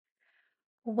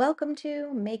Welcome to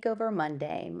Makeover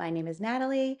Monday. My name is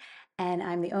Natalie, and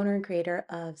I'm the owner and creator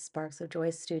of Sparks of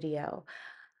Joy Studio.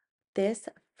 This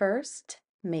first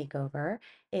makeover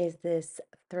is this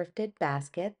thrifted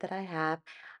basket that I have.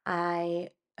 I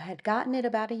had gotten it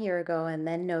about a year ago and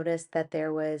then noticed that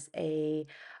there was a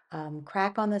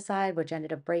crack on the side, which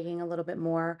ended up breaking a little bit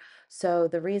more. So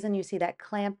the reason you see that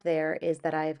clamp there is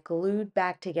that I've glued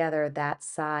back together that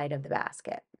side of the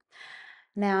basket.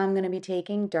 Now I'm going to be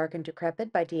taking Dark and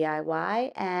Decrepit by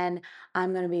DIY, and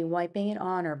I'm going to be wiping it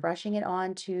on or brushing it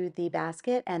onto the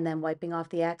basket and then wiping off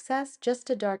the excess just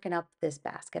to darken up this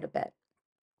basket a bit.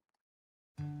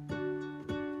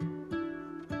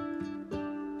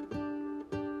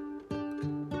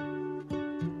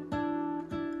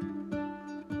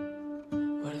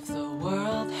 What if the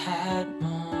world had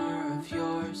more of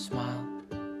your smile?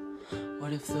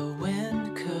 What if the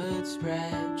wind could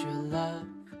spread your love?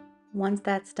 Once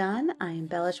that's done, I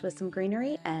embellish with some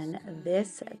greenery, and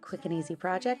this quick and easy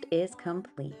project is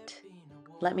complete.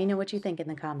 Let me know what you think in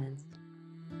the comments.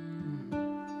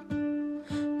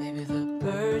 Maybe the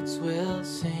birds will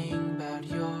sing about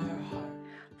your heart.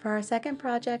 For our second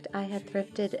project, I had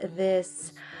thrifted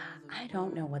this, I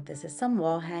don't know what this is, some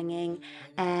wall hanging,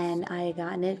 and I had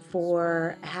gotten it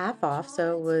for half off,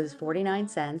 so it was 49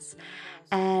 cents.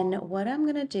 And what I'm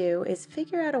gonna do is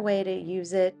figure out a way to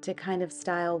use it to kind of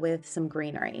style with some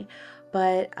greenery.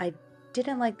 But I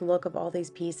didn't like the look of all these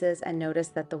pieces and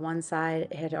noticed that the one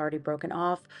side had already broken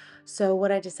off. So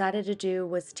what I decided to do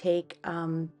was take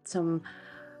some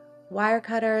wire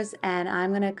cutters, and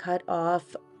I'm gonna cut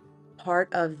off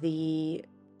part of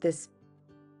this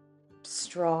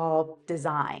straw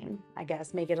design, I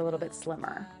guess, make it a little bit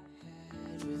slimmer.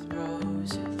 With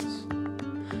roses,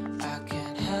 I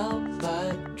can't help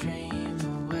but dream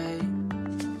away.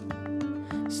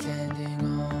 Standing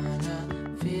on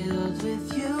a field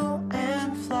with you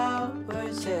and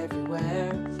flowers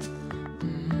everywhere.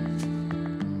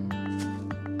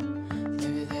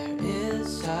 Maybe there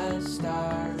is a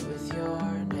star with your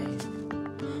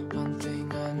name. One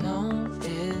thing I know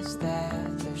is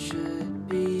that there should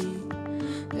be.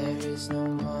 There is no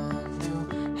one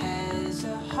who has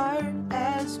a heart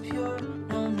as pure,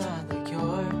 no, not like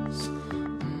yours.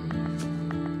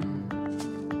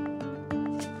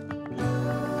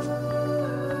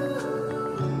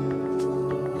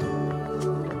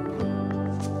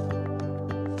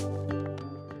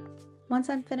 Once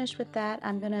I'm finished with that,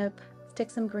 I'm gonna stick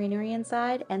some greenery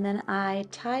inside, and then I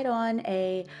tied on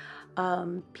a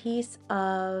piece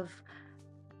of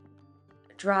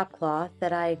drop cloth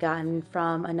that I had gotten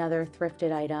from another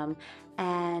thrifted item,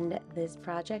 and this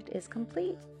project is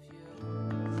complete.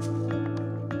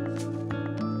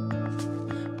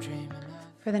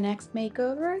 For the next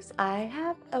makeovers, I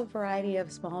have a variety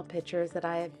of small pictures that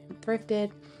I have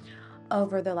thrifted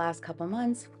over the last couple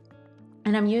months.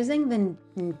 And I'm using the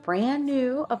brand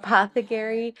new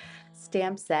Apothecary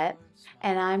stamp set,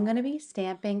 and I'm going to be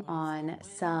stamping on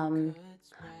some,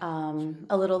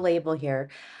 a little label here.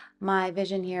 My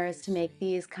vision here is to make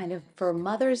these kind of for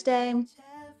Mother's Day.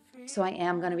 So I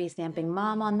am going to be stamping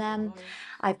Mom on them.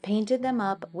 I've painted them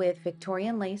up with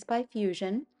Victorian Lace by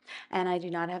Fusion, and I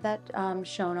do not have that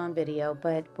shown on video,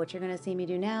 but what you're going to see me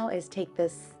do now is take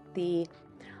the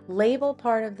label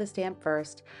part of the stamp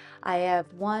first. I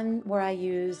have one where I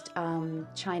used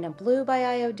China Blue by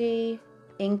IOD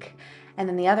ink, and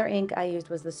then the other ink I used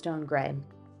was the Stone Gray.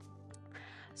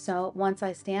 So once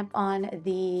I stamp on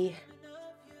the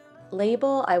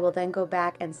label, I will then go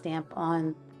back and stamp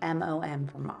on MOM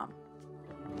for Mom.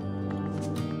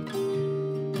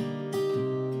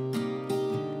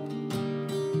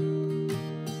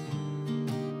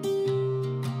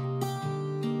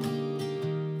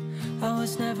 I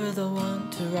was never the one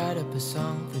to write up a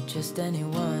song for just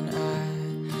anyone.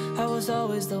 I was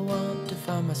always the one to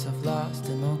find myself lost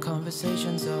in old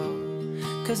conversations.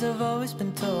 Oh, 'cause I've always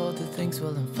been told that things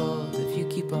will unfold if you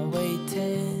keep on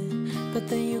waiting. But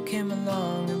then you came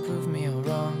along and proved me all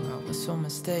wrong. I was so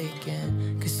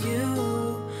mistaken, 'cause you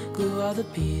glue all the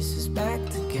pieces back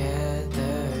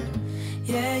together.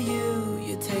 Yeah,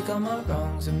 you take all my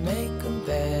wrongs and make them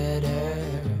better.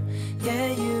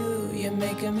 Yeah, you're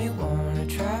making me wanna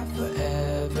try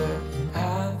forever. And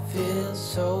I feel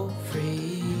so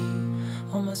free,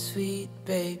 oh my sweet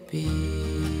baby.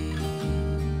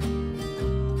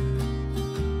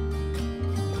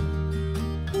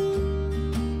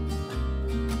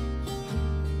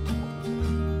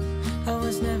 I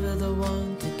was never the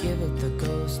one to give up the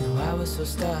ghost. No, I was so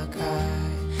stuck.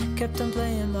 I kept on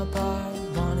playing my part,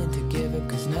 wanting to give up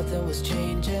 'cause nothing was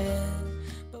changing.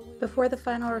 Before the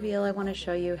final reveal, I want to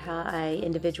show you how I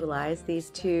individualize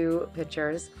these two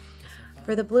pictures.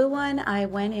 For the blue one, I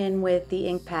went in with the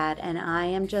ink pad and I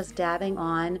am just dabbing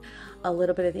on a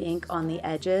little bit of the ink on the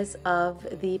edges of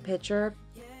the pitcher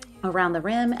around the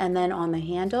rim and then on the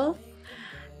handle.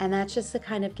 And that's just to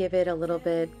kind of give it a little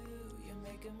bit,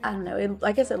 I don't know,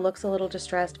 I guess it looks a little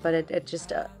distressed, but it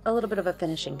just a little bit of a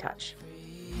finishing touch.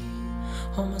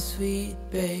 Oh, my sweet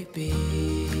baby.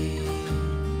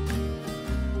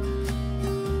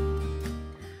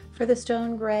 For the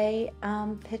stone gray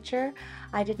picture,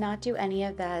 I did not do any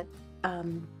of that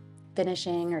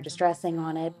finishing or distressing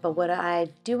on it, but what I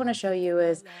do want to show you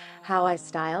is how I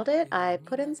styled it. I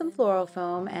put in some floral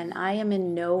foam, and I am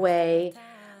in no way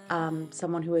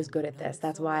someone who is good at this.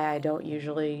 That's why I don't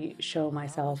usually show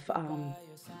myself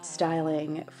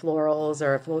styling florals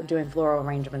or doing floral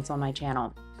arrangements on my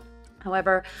channel.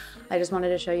 However, I just wanted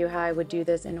to show you how I would do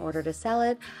this in order to sell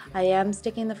it. I am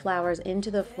sticking the flowers into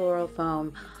the floral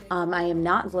foam. I am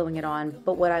not gluing it on,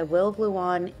 but what I will glue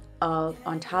on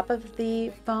top of the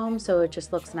foam, so it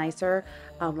just looks nicer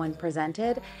when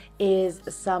presented, is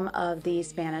some of the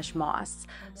Spanish moss.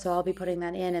 So I'll be putting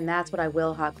that in, and that's what I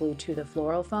will hot glue to the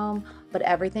floral foam, but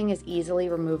everything is easily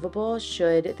removable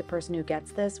should the person who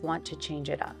gets this want to change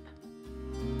it up.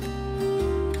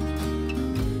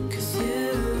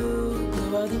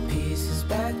 All the pieces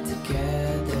back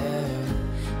together.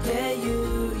 Yeah,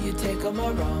 you take all my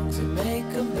wrongs and make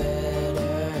them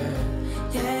better.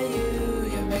 Yeah,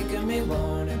 you're making me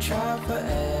wanna try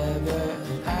forever.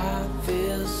 And I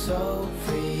feel so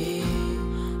free.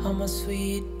 Oh, my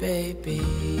sweet baby.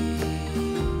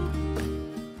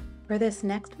 For this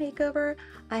next makeover,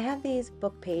 I have these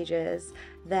book pages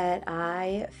that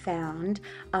I found.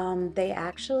 They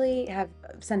actually have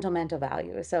sentimental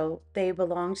value. So they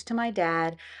belonged to my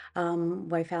dad.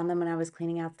 I found them when I was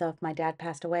cleaning out stuff. My dad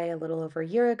passed away a little over a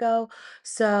year ago.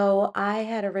 So I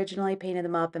had originally painted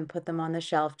them up and put them on the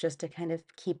shelf just to kind of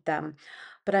keep them.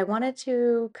 But I wanted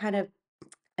to kind of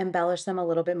embellish them a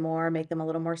little bit more, make them a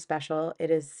little more special.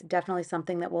 It is definitely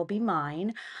something that will be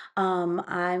mine.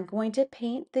 I'm going to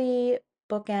paint the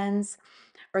bookends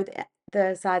or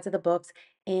the sides of the books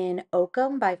in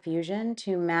Oakham by Fusion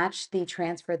to match the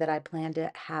transfer that I plan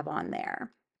to have on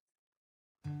there.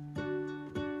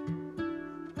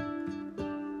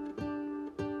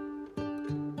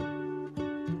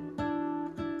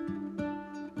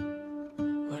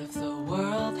 What if the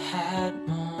world had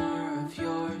more of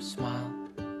your smile?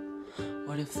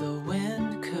 What if the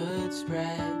wind could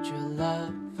spread your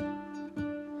love?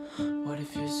 What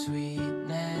if your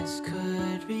sweetness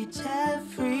could reach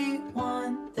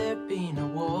everyone? There'd be no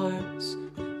wars.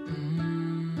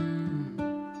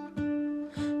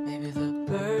 Maybe the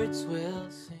birds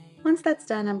will sing. Once that's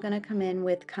done, I'm going to come in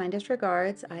with Kindest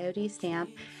Regards IOD stamp,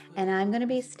 and I'm going to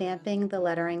be stamping the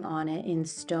lettering on it in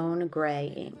stone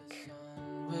gray ink.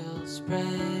 Will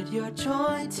spread your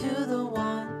joy to the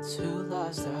ones who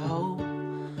lost their hope.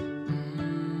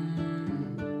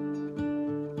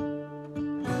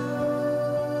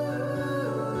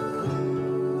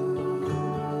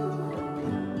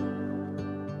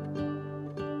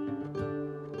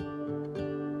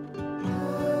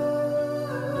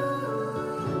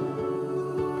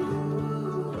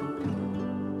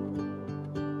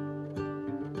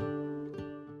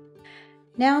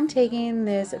 Now I'm taking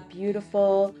this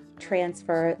beautiful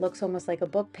transfer. It looks almost like a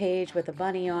book page with a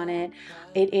bunny on it.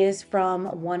 It is from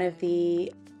one of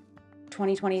the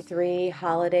 2023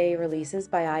 holiday releases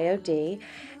by IOD,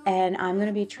 and I'm going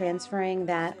to be transferring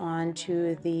that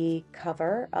onto the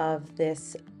cover of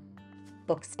this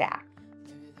book stack.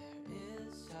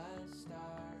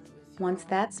 Once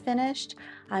that's finished,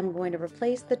 I'm going to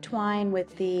replace the twine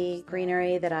with the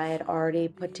greenery that I had already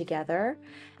put together,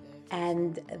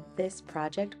 and this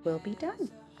project will be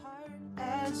done.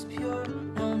 As pure,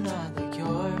 no, not like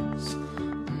yours.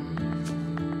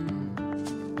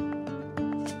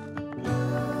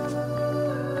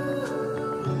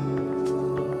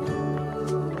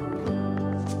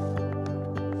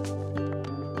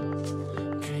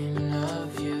 Dreaming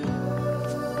of you.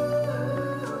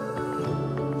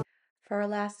 For our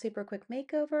last super quick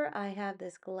makeover, I have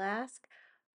this glass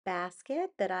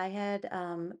basket that I had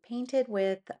painted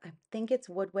with, I think it's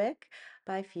Woodwick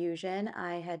by Fusion.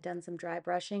 I had done some dry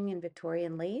brushing in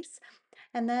Victorian Lace.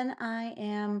 And then I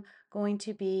am going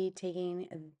to be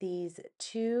taking these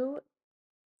two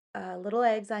little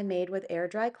eggs I made with air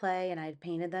dry clay, and I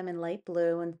painted them in light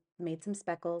blue and made some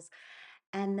speckles.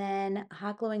 And then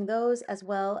hot gluing those as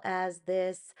well as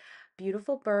this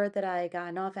beautiful bird that I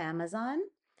got off Amazon,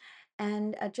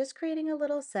 and just creating a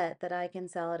little set that I can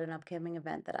sell at an upcoming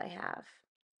event that I have.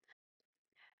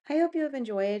 I hope you have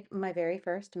enjoyed my very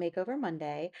first Makeover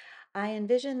Monday. I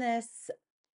envision this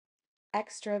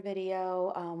extra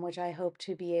video, which I hope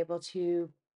to be able to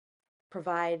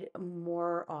provide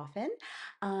more often.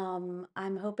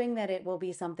 I'm hoping that it will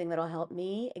be something that'll help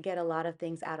me get a lot of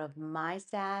things out of my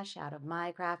stash, out of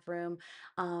my craft room,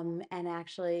 and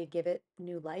actually give it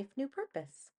new life, new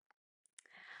purpose.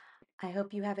 I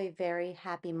hope you have a very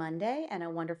happy Monday and a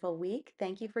wonderful week.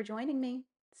 Thank you for joining me.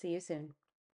 See you soon.